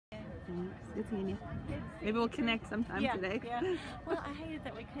Thanks. Good seeing you. Maybe we'll connect sometime today. Yeah. Well, I hated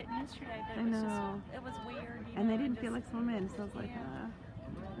that we couldn't yesterday, but I know. It was weird. You and know, they didn't feel like swimming, so I was like,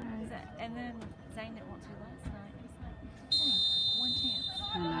 right. And then Zane didn't want to last night. He's like, Zane, one chance.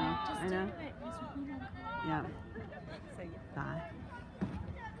 I know. Just I know. do it. Just one more call. Yeah. So, Bye.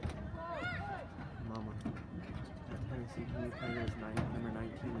 Mama, at Tennessee, can you play as number 19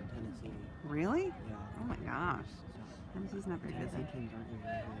 in Tennessee? Really? Yeah. Oh my gosh. Tennessee's not very busy. Teams aren't even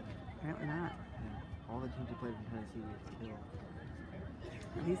very good. Apparently not. Yeah. All the teams who played from Tennessee still.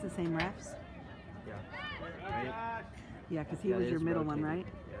 Are these the same refs? Yeah. Right? Yeah, because he was your middle one, right?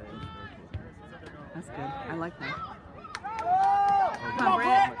 Yeah, it is rotated. That's good. I like that. Oh, Come on,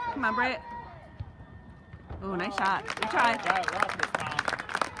 Britt. Come on, Britt. Oh, nice shot. Good try.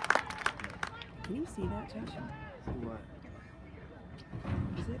 Can you see that, Josh? See what?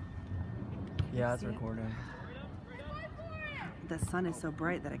 Is it? Yeah, it's recording. The sun is so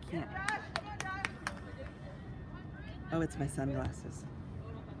bright that I can't. Oh, it's my sunglasses.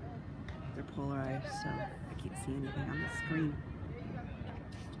 They're polarized, so I can't see anything on the screen.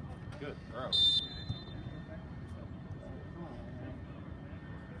 Good throw.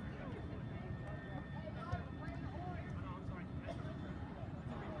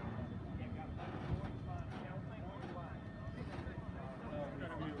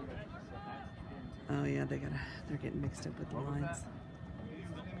 Oh yeah, they're getting mixed up with the lines.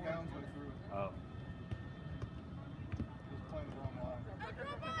 Oh.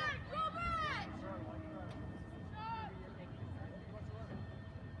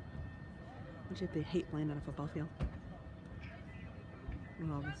 Which if they hate playing on a football field.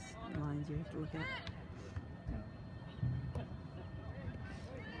 With all these lines you have to look at.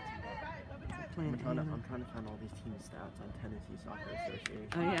 I'm trying to find all these team stats on Tennessee Soccer Association.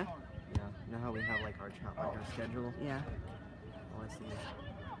 Oh yeah? Yeah. You know how we have like our schedule? Yeah. All I see is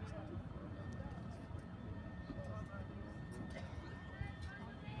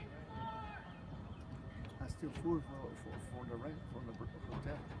I still food for the rent for the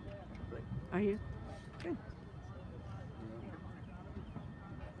hotel. Are you? Good.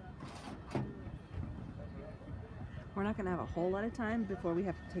 We're not going to have a whole lot of time before we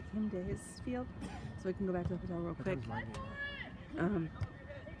have to take him to his field, so we can go back to the hotel real quick.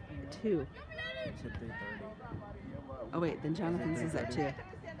 2. You said 3:30. Oh wait, then Jonathan's is at 2.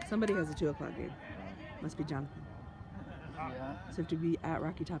 Somebody has a 2 o'clock game. Must be Jonathan. Yeah. So we have to be at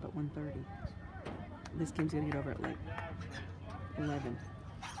Rocky Top at 1:30. This game's going to get over at like 11.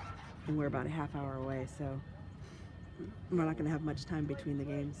 And we're about a half hour away, so we're not going to have much time between the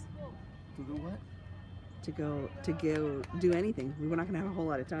games. To do what? To go do anything. We're not going to have a whole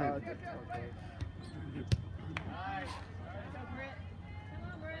lot of time. Okay.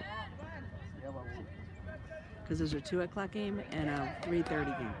 Because there's a 2 o'clock game and a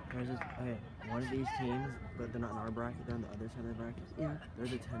 3:30 game. There's this, okay, one of these teams, but they're not in our bracket, they're on the other side of the bracket. Yeah. They're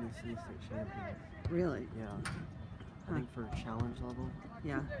the Tennessee State champions. Really? Yeah. Huh. I think for challenge level.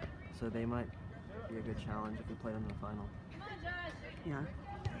 Yeah. So they might be a good challenge if we play them in the final. Yeah.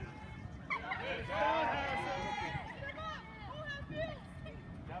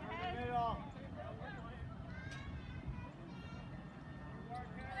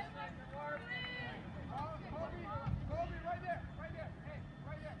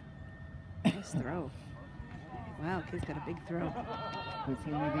 Nice throw. Wow, kid's got a big throw. The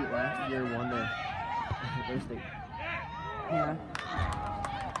team we beat last year won their state. Yeah.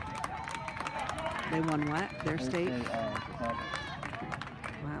 They won what? Their state?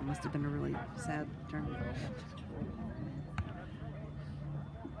 Wow, it must have been a really sad tournament.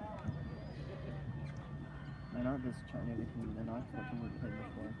 They're not this Chattanooga team, they're not the team we played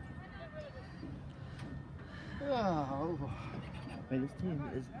before. Oh. Wait, this team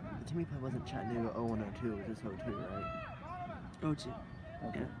is, the team we played wasn't Chattanooga 0102, it was just 02, right? 02.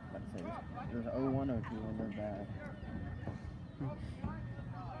 Okay, Yeah. about to say, it was 01, 02, and they're bad.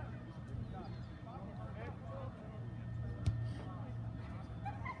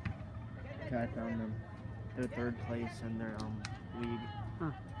 Okay, I found them. They're 3rd place in their league.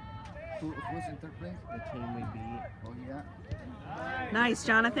 Huh. Who's in 3rd place? The team we beat. Oh yeah. Nice,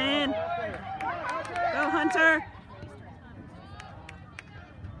 Jonathan. Go, Hunter.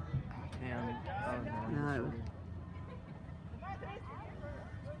 And No.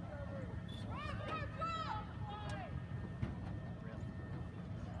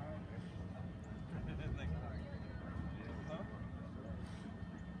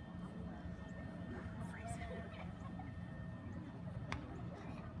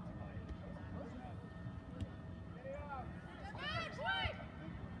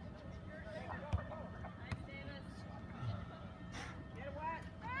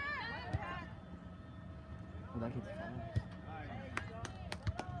 that kid's fast.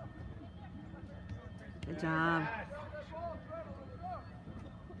 Good job.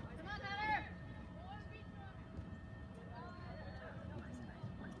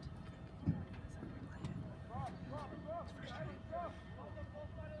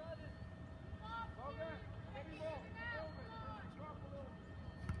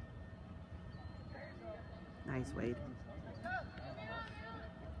 Nice, Wade.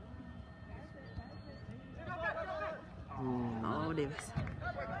 Oh, Davis.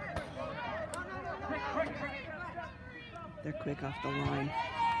 They're quick off the line.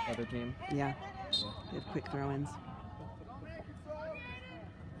 Other team? Yeah. They have quick throw-ins.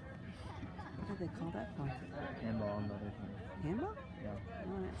 What do they call that for? Handball on the other team. Handball? Yeah.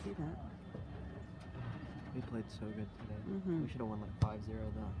 Oh, I didn't see that. We played so good today. Mhm. We should have won like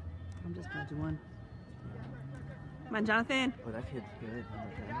 5-0 though. I'm just glad you won. Come on, Jonathan. Oh, that kid's good.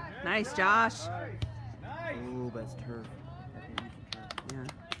 Nice, Josh. Ooh, that's turf. I think we should turf. Yeah.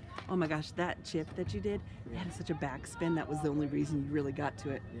 Oh my gosh, that chip that you did, it had such a backspin. That was the only reason you really got to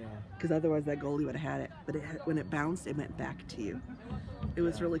it. Yeah. Because otherwise that goalie would have had it. But when it bounced, it went back to you. It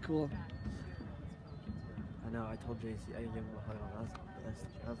was really cool. I know. I told JC I gave him a hug on that.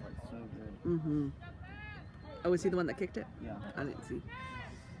 That was like so good. Mm-hmm. Oh, was he the one that kicked it? Yeah. I didn't see.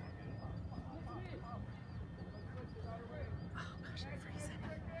 Oh gosh, I'm freezing.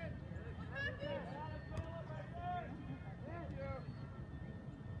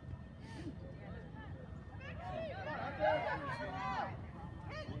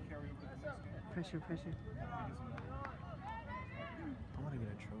 Pressure, pressure. I want to get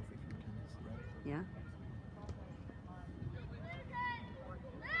a trophy from Tennessee. Yeah?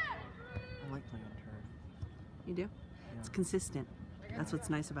 I like playing on turf. You do? It's consistent. That's what's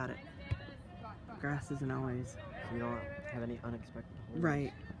nice about it. Grass isn't always. So you don't have any unexpected holes.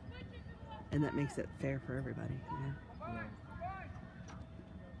 Right. And that makes it fair for everybody, you know? Yeah.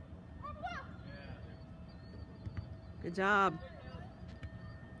 Good job.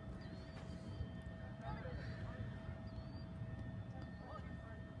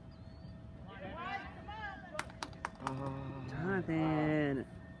 Jonathan.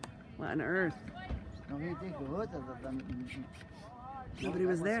 What on earth? Nobody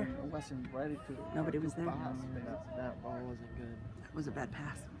was there. Wasn't ready to. Nobody was there. That ball wasn't good. That was a bad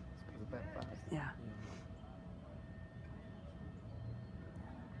pass. It was a bad pass. Yeah.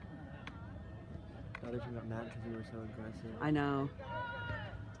 The other team got mad because we were so aggressive. I know.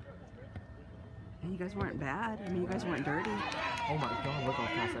 And you guys weren't bad. I mean, you guys weren't dirty. Oh my god, look how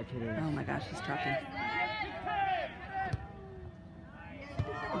fast that kid is. Oh my gosh, he's trucking.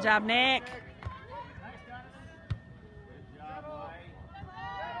 Good job, Nick.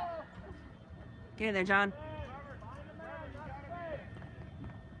 Get in there, John.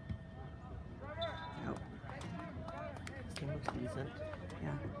 Oh, This team looks decent. yeah.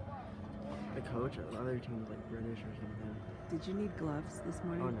 The coach or the other team was like British or something. Did you need gloves this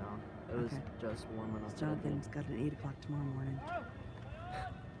morning? Oh no, it was Okay. just warming up. Jonathan's got an 8 o'clock tomorrow morning.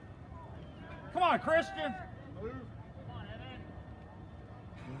 Come on, Christian.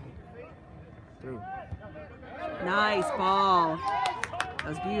 Through. Nice ball. That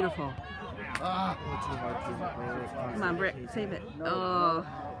was beautiful. Oh, too hard to Come on, Britt, save it. Oh,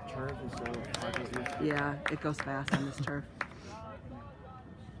 Turf is so hard to use. yeah, it goes fast on this turf.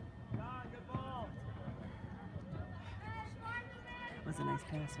 It was a nice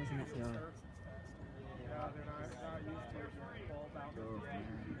pass, wasn't it? Yeah.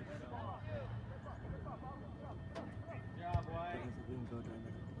 We can go during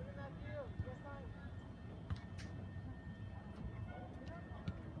that.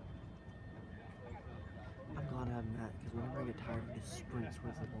 I'm glad I have Matt because whenever I get tired, he just sprints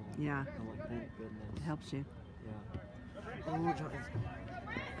with the ball. Yeah, I'm like, thank goodness. it helps you. Yeah. Oh, John.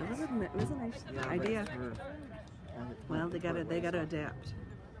 It was a nice Yeah, but idea. it's her. Well, they gotta adapt.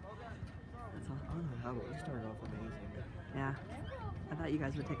 That's all. I don't know how, but we started off amazing. Yeah. I thought you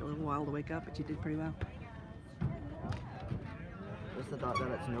guys would take a little while to wake up, but you did pretty well. Just the thought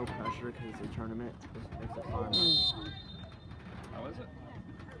that it's no pressure because it's a tournament just makes it fun. How is it?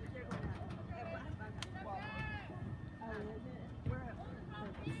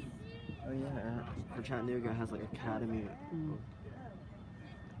 Oh yeah, for Chattanooga it has like academy. Mm.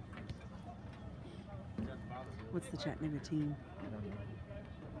 What's the Chattanooga team? I don't know.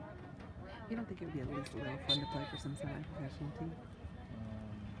 You don't think it would be at least a little fun to play for some semi-professional team?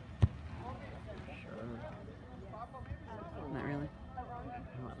 Sure. Not really.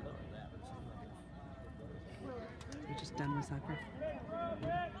 Not really. You're just done with soccer?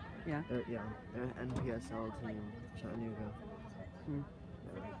 Yeah? Yeah, they're an NPSL team, Chattanooga. Mm.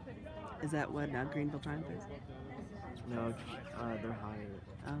 Yeah. Is that what Greenville Triumph is? No, they're higher.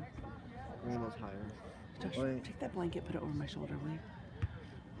 Oh. Greenville's higher. Josh, Wait. take that blanket, put it over my shoulder, will you?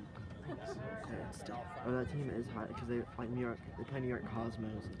 Thanks. Okay. Still. Oh, that team is high because they like New York. They play New York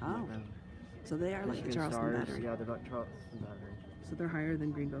Cosmos. And stuff Oh. like that. So they are like the Michigan Charleston Stars. Battery. Yeah, they're like Charleston Battery. So they're higher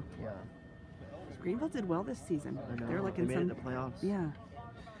than Greenville. Yeah. Greenville did well this season. I know. They're like they in made some. it to playoffs. Yeah.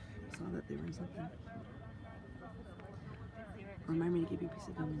 Saw that they were in something. Remind me to give you a piece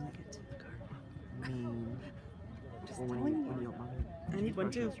of gum when I get to the car. Just Well, telling when you. you don't mind. I need one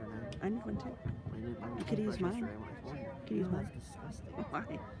too. Yesterday. I need one too. I did my You could use toothbrush mine. yesterday when I told you. Could use No, mine. That's disgusting. Why?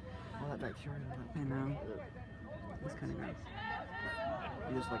 All that bacteria. I know. It's kind of gross.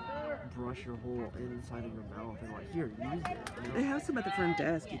 You just like brush your whole inside of your mouth and like, here, use it. You They know? have some at the front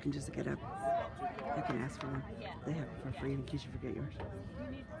desk. You can just get up. I can ask for them. They have it for free in case you forget yours.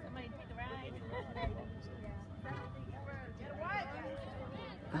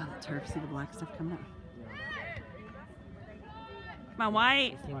 Oh, the turf. See the black stuff coming up. Come on,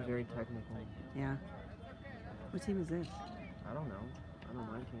 White. It seems very technical. Yeah. What team is this? I don't know. I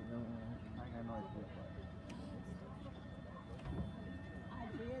don't mind. I have no idea.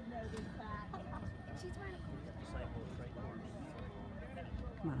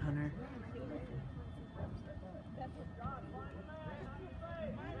 Come on, Hunter.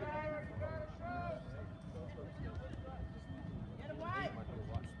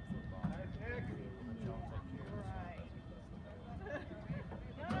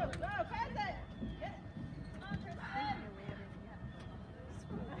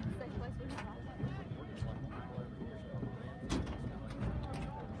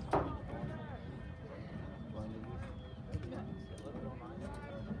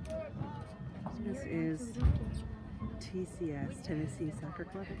 This is TCS, Tennessee Soccer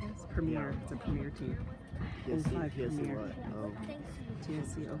Club, I guess. Premier. It's a premier team. TSC, 05 TSC Premier. what? Oh.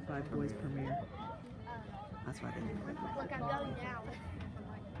 TSC 05 Boys Premier. That's why they did it. Look, I'm going down.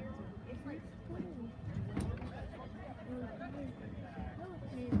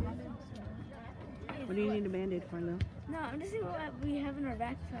 What do you need a band-aid for, Lil? No, I'm just seeing what we have in our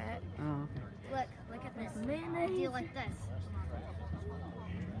backpack. Oh, okay. Look at this. I do like this.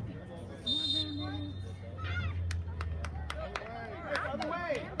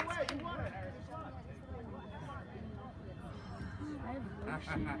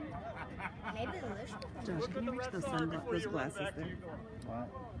 Maybe this. Josh, can you reach those those glasses there? What?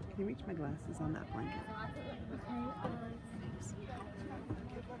 Can you reach my glasses on that blanket?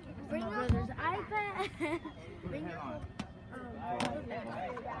 Bring my brother's iPad. Bring your okay,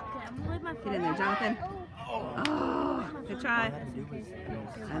 I'm gonna leave my phone. Get in there, Jonathan. Oh, good try.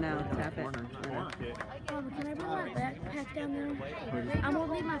 I know, tap it. I know. Can I bring my backpack down there? I'm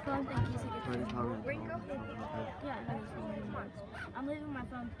gonna leave my phone in case I get Yeah, I'm leaving my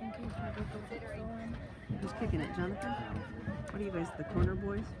phone in case my book gets stolen. Who's kicking it, Jonathan? What are you guys, the corner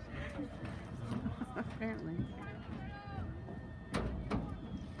boys? Apparently.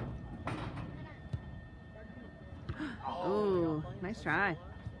 Oh, nice try.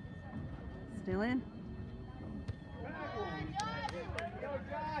 Still in.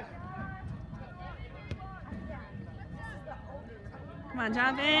 Come on,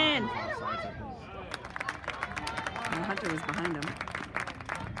 Jonathan. Well, Hunter was behind him.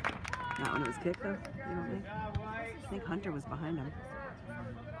 Not when it was kicked, though. You don't think? I think Hunter was behind him.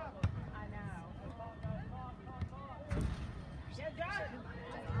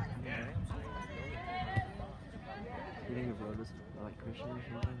 You think of this like Christian or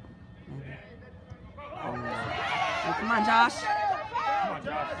something? Maybe. Oh, come on, Josh.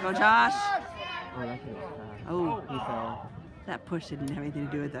 Go, Josh. Oh, that kid was fast. Oh, He fell. that push didn't have anything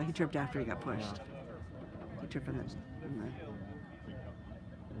to do with it. He tripped after he got pushed. He tripped on the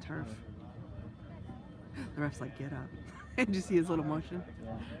turf. The ref's like, get up. Did you see his little motion?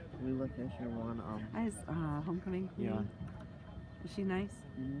 Yeah. We looked yesterday one. His homecoming queen. Yeah. Was she nice?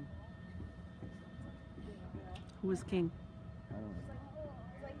 Mm-hmm. Who was king? I don't know.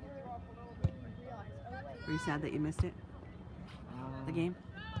 Were you sad that you missed it? The game?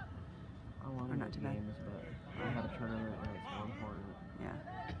 I wanted Or not too bad? games, but I had a tournament and it's more important. Yeah.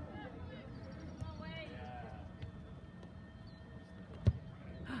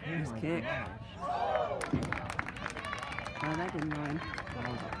 Nice Oh my kick. gosh. Oh, that didn't go in. That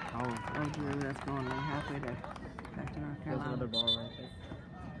was powerful. Oh, Drew, that's going on halfway to back to North There's Carolina. another ball right there.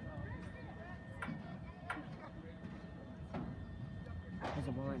 There's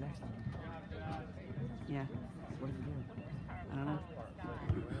a ball right next to him. Yeah, What is he doing? I don't know.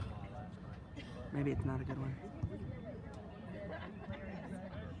 Maybe it's not a good one.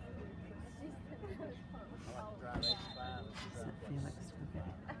 Set Felix to go get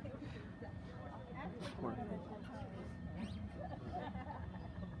it.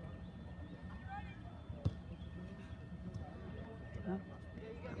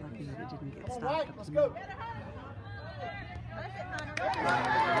 didn't get stopped. Let's go.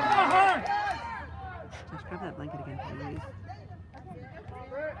 Josh, grab that blanket again, please.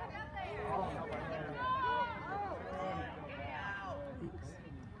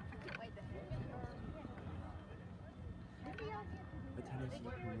 The Tennessee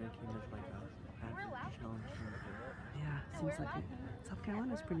Premier team is like a package challenge team. Yeah, seems like it. South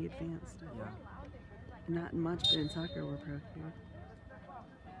Carolina's pretty advanced. Yeah. Not much, but in soccer we're pro here.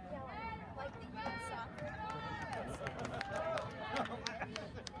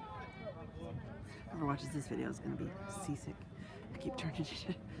 Whoever watches this video is going to be seasick. I keep turning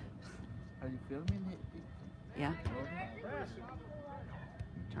it. Are you filming it? Yeah.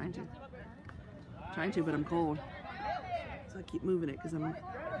 Trying to, but I'm cold. So I keep moving it because I'm...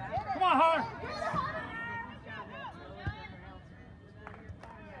 Come on, Hunter.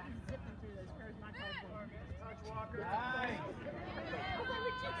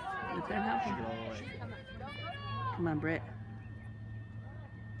 Look there now. Come on, Britt.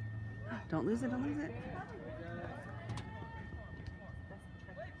 Don't lose it, don't lose it.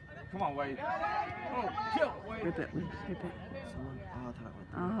 Come on, Wade. Oh, chill, Wade. Rip it, rip it. Someone, oh, I thought it went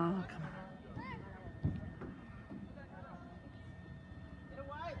through. Oh, come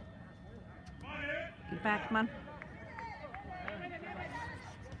on. Get back, come on.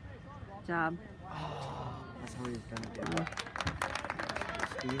 Job. That's how he's gonna do it.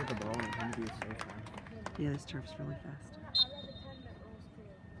 Speed of the ball and him be so far. Yeah, this turf's really fast.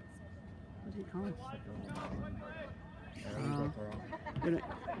 What did he call it?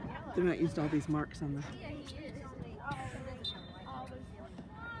 They're not used to all these marks on the...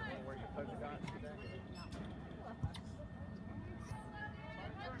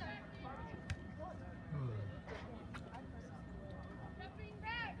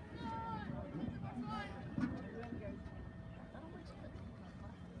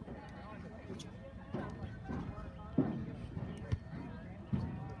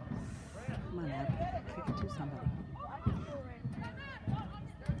 Come on, Ab. Kick it to somebody.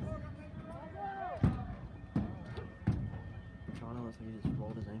 Toronto looks like he just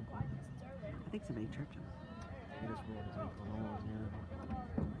rolled his ankle. I think somebody tripped him. He just rolled his ankle. No one,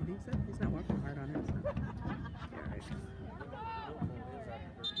 yeah. You think so? He's not working hard on it, so... Yeah, right.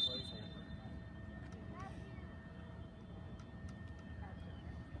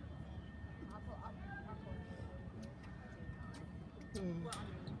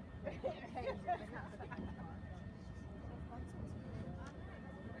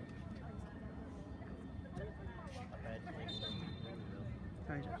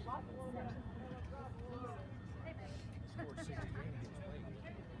 Sorry, Josh.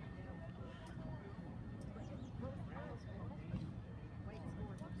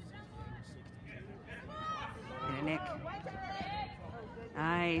 Get it, Nick.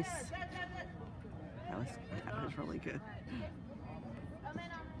 Nice. That was really good.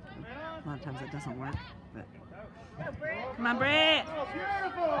 A lot of times it doesn't work, but come on, Britt!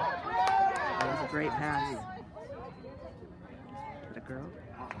 That was a great pass. Is it a girl? A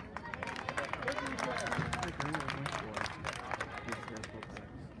girl.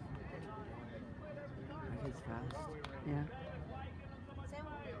 He's fast. Yeah.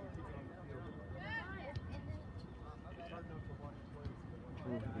 Oh,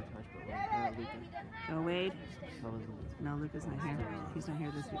 he touched, but Luka. Go, Wade. That was No, Luka's not here. He's not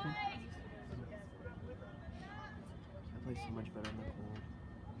here this weekend. I play so much better in the cold.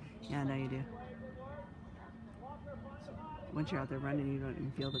 Yeah, I know you do. Once you're out there running, you don't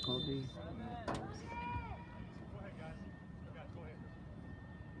even feel the cold, do you?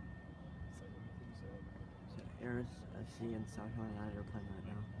 So Aris FC and South Carolina United are playing right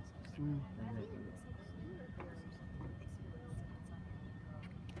now. Mm.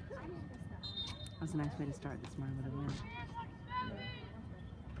 That was a nice way to start this morning with a win.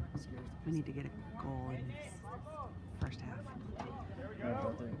 We need to get a goal in this first half.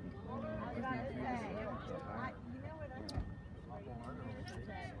 How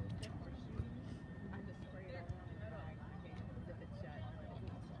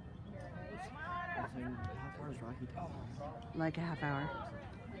far is Rocky Top? Like a half hour.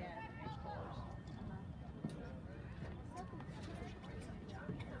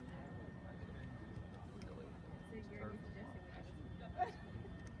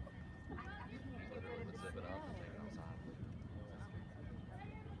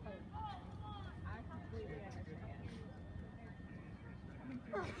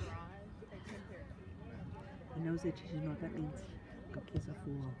 He knows it. You know what that means. Cookie's a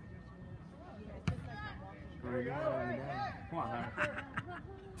fool. Come on, Hunter.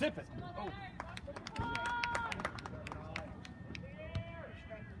 Tip it. Oh.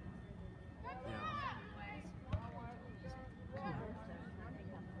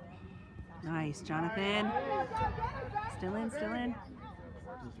 Nice, Jonathan. Still in, still in.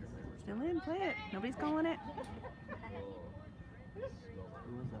 Still in, play it. Nobody's calling it. Who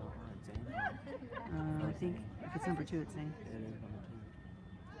was that? Zane? I think if it's number 2, it's Zane. Yeah, it is number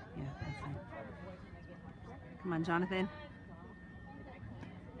 2. Yeah, that's Zane. Come on, Jonathan.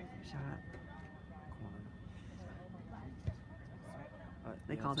 Shot. Corner.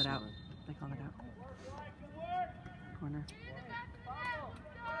 They Yeah, called it's it out. corner. They called it out. Corner.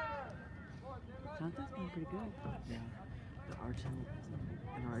 Jonathan's been pretty good. Yeah. The Argent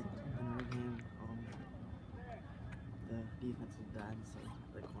in our game, the defense is bad, so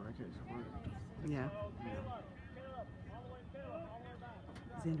the corner kicks work. Yeah. Yeah.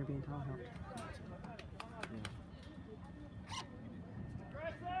 Xander being tall helped.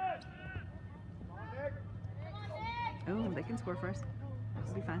 Yeah. Oh, they can score first.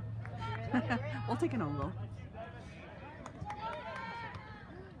 It'll be fine. We'll take an own goal.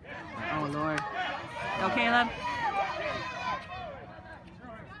 Oh, Lord. Go, Caleb.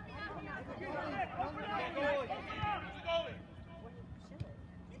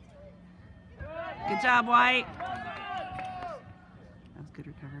 Good job, White. That was good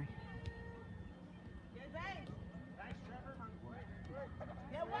recovery.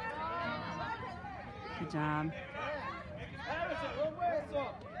 Good job.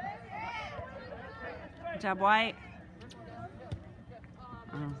 Good job, White.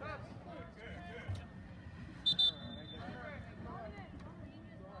 Oh.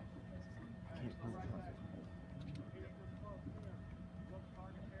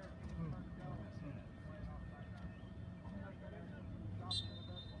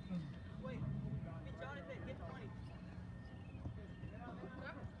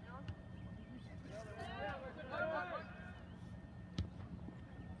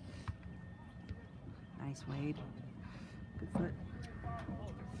 Nice, Wade. Good foot.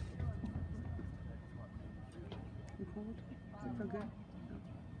 You cold? Does it feel good? No.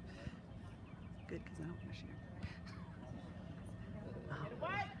 Good, because I don't want to share. Oh.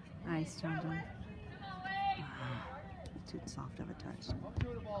 Nice, John John. Too soft of a touch.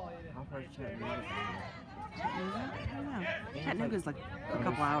 How far is Chattanooga? I don't know. Chattanooga's like a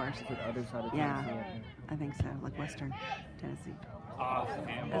couple hours. It's the other side of Yeah, Tennessee, I think. I think so. Like Western Tennessee.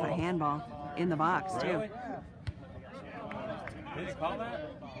 Handball. There's a handball in the box, too. Really? Did he call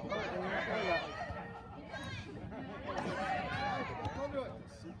that?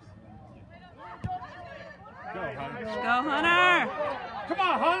 Go, Hunter. Go, Hunter! Come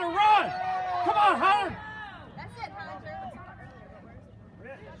on, Hunter, run! Come on, Hunter!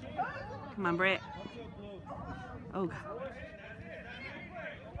 Come on, Britt. Oh, God.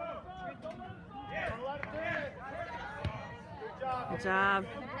 Good job.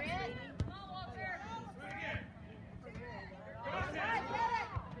 That's all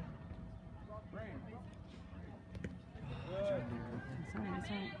right, that's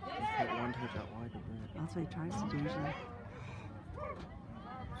all right. Just hit one touch out wide to Brent. That's what he tries to do usually.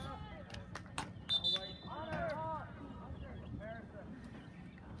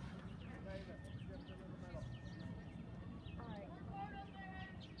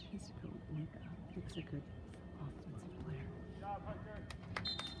 He's a good Nick. Nick's a good offensive player.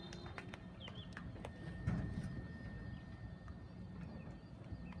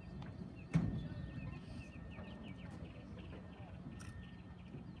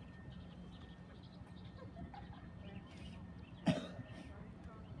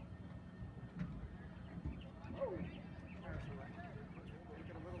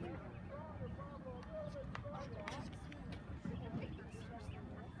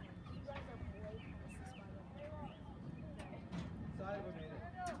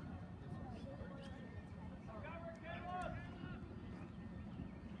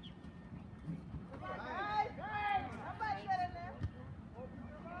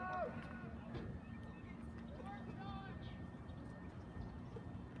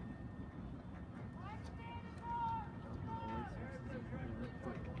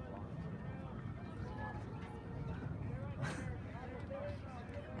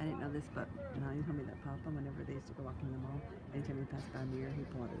 I didn't know this, but now you told me that Papa, whenever they used to go walking in the mall, anytime he passed by a mirror, he'd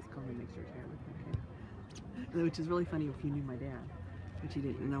pull out his comb and make sure his hair looked okay. Which is really funny if you knew my dad, which you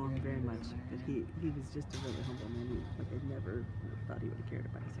didn't know him very much, but he was just a really humble man. Like, I never thought he would have cared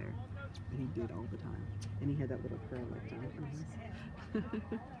about his hair, but he did all the time. And he had that little curl like Jonathan has. There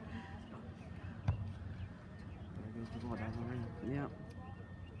goes the ball down the rim. Yep.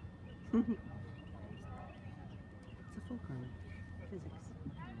 It's a full curl. Physics.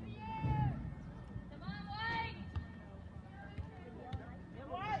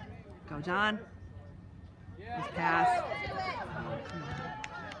 Go, John. Nice pass. Oh, come on.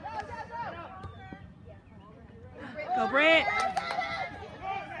 Go, Britt!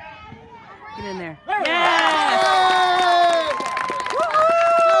 Get in there. Yes!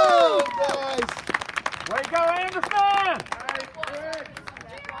 Woo! Guys! Way to go, Anderson!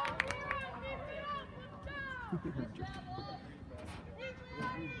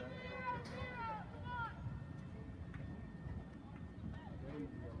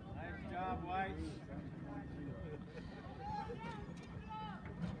 Nice job, White.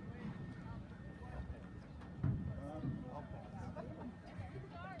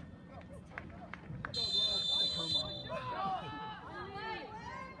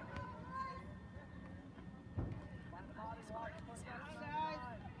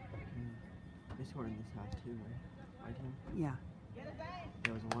 They scored in this half too, right? My team? Yeah.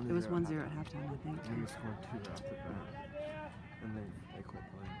 It was 1-0. It was 1-0 at halftime, I think. And we scored 2 after that. And then they quit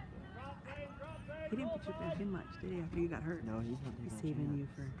playing. He didn't put you back in much, did he, after you got hurt? No, he's not He's taking a saving you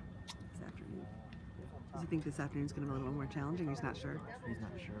chance. for this afternoon. Does he think this afternoon's going to be a little more challenging? He's not sure. He's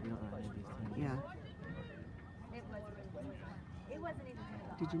not sure. We don't know any of these teams. Yeah. It wasn't even.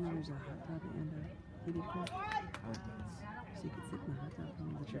 Did you know there's a hot tub and a heated pool? So you could sit in the hot tub and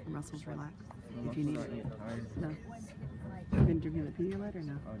let your muscles relax if you need it. No. You been drinking the Pedialyte or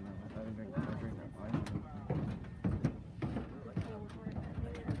no? Oh no, I didn't drink that fine.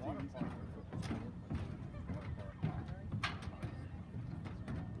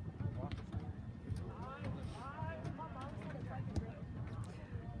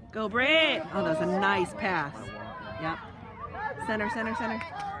 Go, Britt! Oh, that was a nice pass. Yep. Center, center, center.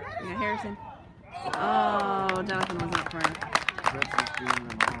 You got Harrison. Oh, Jonathan was up for it. Brooks is beating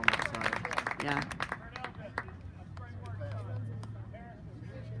them all on the side. Yeah.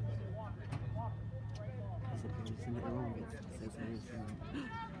 He said, "Have you seen it? Everyone gets CESA Anderson and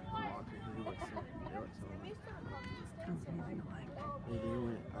Walker. He looks so, they look so Sounds amazing alike. They do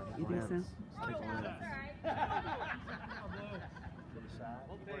it. You think so? Take lamps.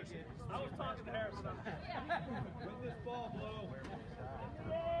 I was talking to Harrison. With this ball, Blue.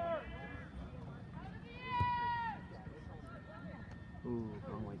 Ooh,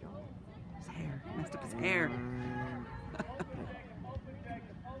 wrong way going. His hair. Messed up his hair.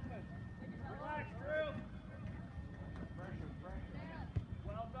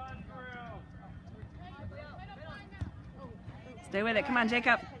 Well done, Drew. Stay with it. Come on,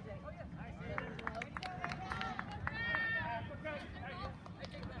 Jacob.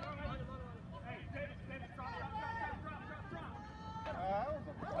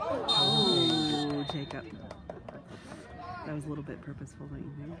 Oh, Jacob. That was a little bit purposeful, don't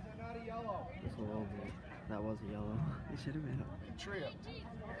you think? Just a little bit. That was a yellow. It should have been. Tripped.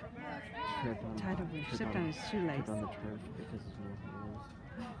 Tripped on, Tied over, shipped on his shoelace. tripped on the turf because his nose was.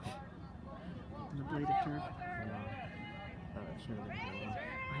 On the blade of turf. That should have been yellow.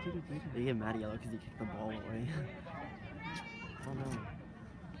 Why did he blade They get mad at yellow because he kicked the ball away. Oh no.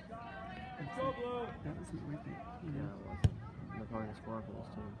 That wasn't worth it. You Yeah, know, it wasn't. They're probably going to score for this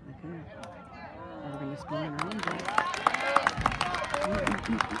too. they could. Or we're going to score in our own goal.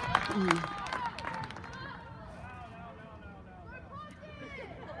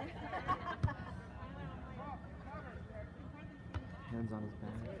 Hands on his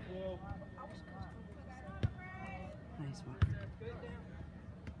back. Nice Walker.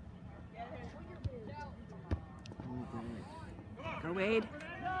 Oh, great. Go, Wade.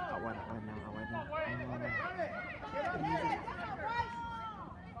 Out wide now, out wide now.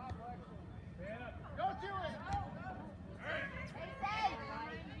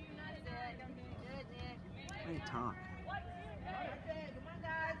 Way to talk.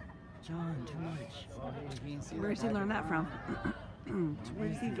 John, too much. Where does he learn that from? Where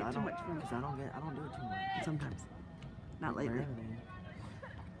does he get too much from? Because I don't do it too much. Sometimes. Not lately. Rarely.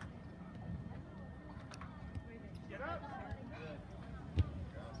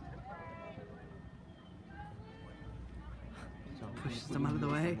 Pushed him out of the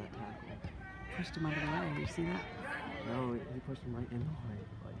way. Pushed him out of the way. Did you see that? No, he pushed him right in the way.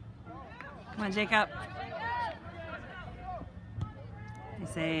 Come on, Jacob. Be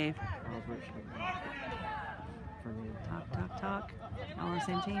safe. That was rich for me. Talk, talk, talk. All on the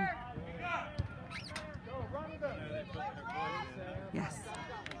same team. Yes.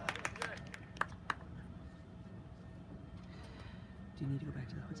 Do you need to go back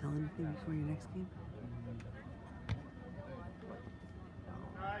to the hotel or anything before your next game?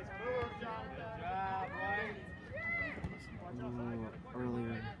 Nice move, John. Good job, White.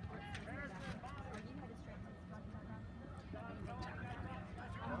 Earlier.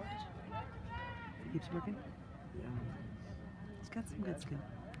 He keeps working? Yeah. He's got some good skill,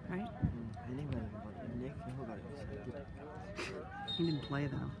 right? Anybody, like Nick, who got it? He didn't play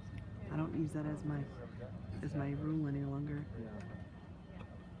though. I don't use that as my is my rule any longer. Yeah.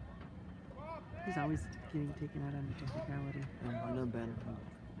 He's always getting taken out under technicality. I know Ben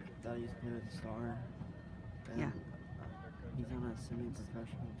that used to play with the Star. Ben, Yeah. He's on a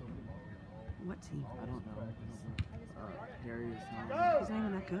semi-professional team. What team? I don't know. Harry is He's not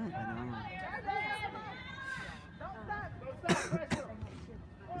even that good. I know.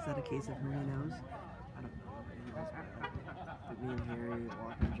 Is that a case of who he knows? I don't know. But me and Harry,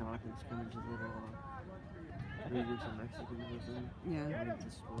 Walker, and Jonathan scrimmaged a little 3 groups of Mexicans with them. Yeah. And we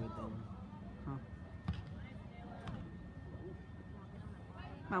destroyed them. Huh.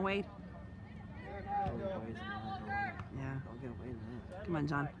 Come on, Wade. Oh, boys, Yeah. I'll get away in that. Come on,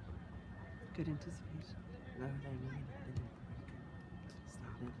 John. Good anticipation. No, they need.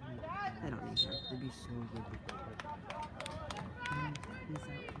 Stop. They don't need her. They'd be so good. He's out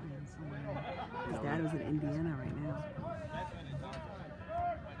playing somewhere. His dad was in Indiana right now.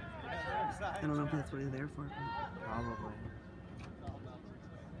 I don't know if that's what he's there for. But... Probably.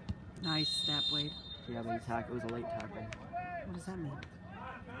 Nice step, Wade. Yeah, but it was a late tackle. What does that mean?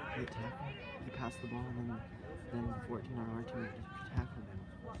 Late tackle? You pass the ball and then 14 on our team just tackled him.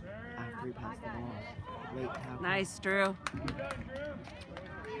 After he passed the ball. Late tackle. Nice, Drew.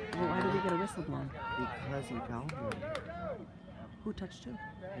 Well, why did he get a whistle blown? Because he fouled him. Who touched who?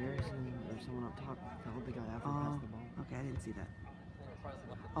 Harrison or someone up top fouled the guy after he passed the ball. Okay, I didn't see that.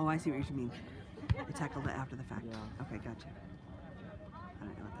 Oh, I see what you mean. They tackled it after the fact. Yeah. Okay, gotcha. I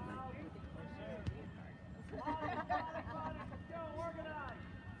don't know what that meant.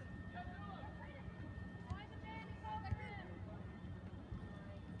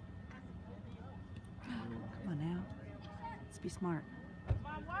 Come on now. Let's be smart.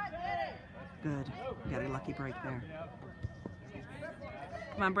 Good. You got a lucky break there.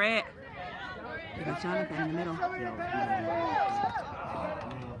 Come on, Brett. You got Jonathan in the middle.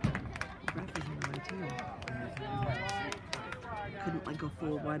 Ref was in the way too. Couldn't like go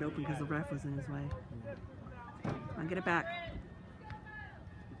full wide open because the ref was in his way. Come on, get it back.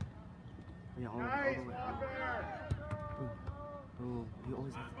 Yeah, all the way out. Oh, he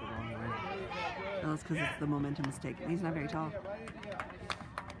always hits it the wrong way. Oh, it's because it's the momentum mistake. He's not very tall.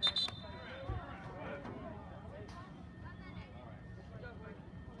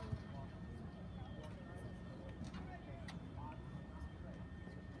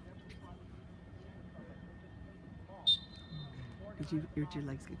 Did your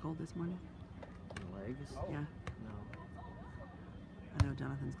legs get cold this morning? Legs? Yeah. No. I know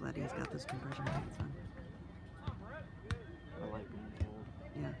Jonathan's glad he's got those compression pants on. I like being cold.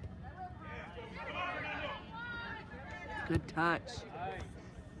 Yeah. Good touch.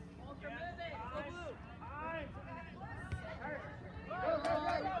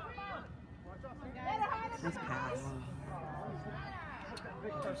 Nice pass.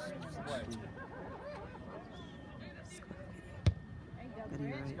 Betty,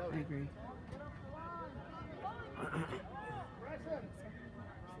 you're right. I agree.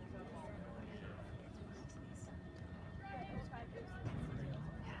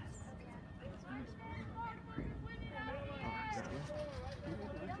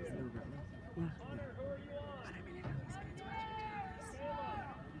 Yeah.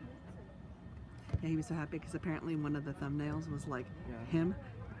 Yeah, he was so happy because apparently one of the thumbnails was like him.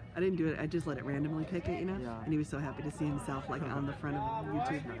 I didn't do it. I just let it randomly pick it, you know. Yeah. And he was so happy to see himself like on the front of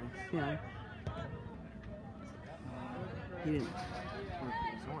YouTube. Yeah. He didn't.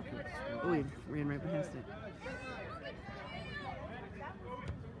 Oh, he ran right past it.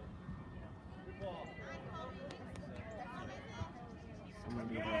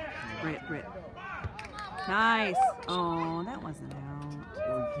 Brit. Nice. Oh, that wasn't out.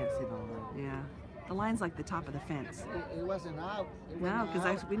 Well, you can't see the line. Yeah. The line's like the top of the fence. It wasn't out. No,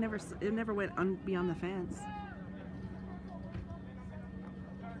 because it never went beyond the fence.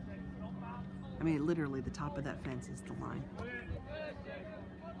 I mean, literally the top of that fence is the line.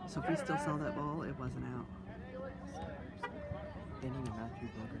 So if we still saw that ball, it wasn't out. They need a Matthew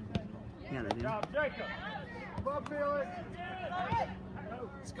Booker in the middle. Yeah, they did. Jacob. Above Felix.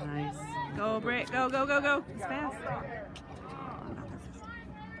 Nice. Go, Britt. Go, go, go, go. It's fast. Oh, not that fast.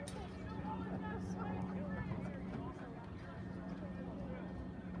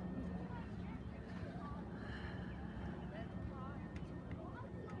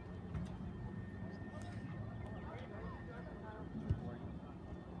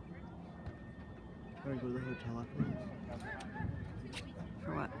 Can we go to the hotel after this?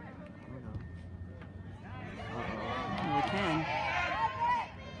 For what? I don't know. Well, we can.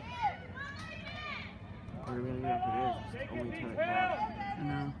 What are we gonna do after this? It's only 10 o'clock. I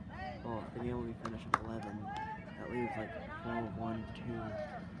know. Well, the game will be finished at 11. That leaves like 12, 1, 2.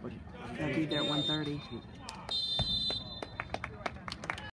 What do you, Gotta be there at 1:30. 2,